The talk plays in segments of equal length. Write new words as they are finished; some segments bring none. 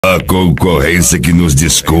A concorrência que nos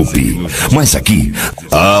desculpe, mas aqui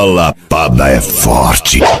a lapada é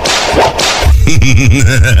forte.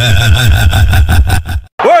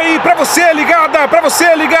 Oi, pra você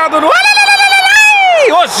ligado no...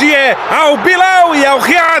 Hoje é Al-Hilal e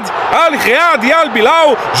Al-Hilal e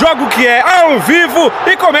Al-Hilal, jogo que é ao vivo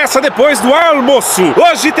e começa depois do almoço.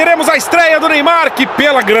 Hoje teremos a estreia do Neymar, que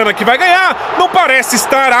pela grana que vai ganhar, não parece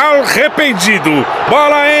estar arrependido.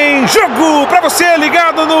 Bola em jogo pra você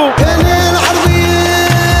ligado no...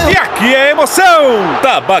 E aqui é emoção!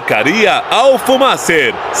 Tabacaria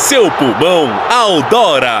Alfumacer, seu pulmão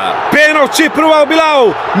Aldora. Pênalti pro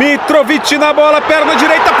Al-Hilal, Mitrovic na bola, perna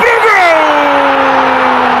direita pro gol!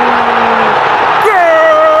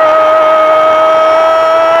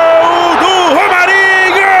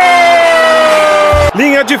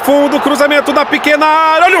 Linha de fundo, cruzamento da pequena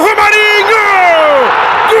área, olha o Romarinho!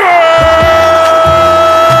 Gol!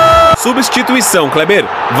 Substituição, Kleber.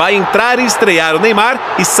 Vai entrar e estrear o Neymar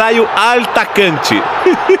e sai o atacante.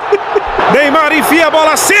 Neymar enfia a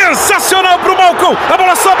bola sensacional pro Malcom, a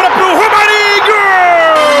bola sobra pro Romarinho!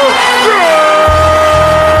 Gol!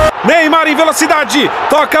 Neymar em velocidade,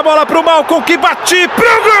 toca a bola pro Malcom que bate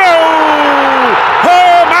pro gol!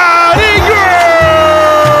 Romarinho!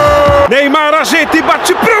 Neymar ajeita e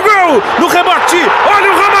bate pro gol! No rebote,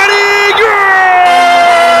 olha o Romarinho!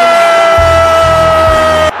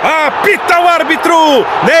 Apita o árbitro!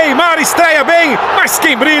 Neymar estreia bem, mas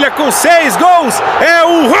quem brilha com 6 gols é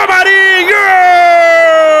o Romarinho!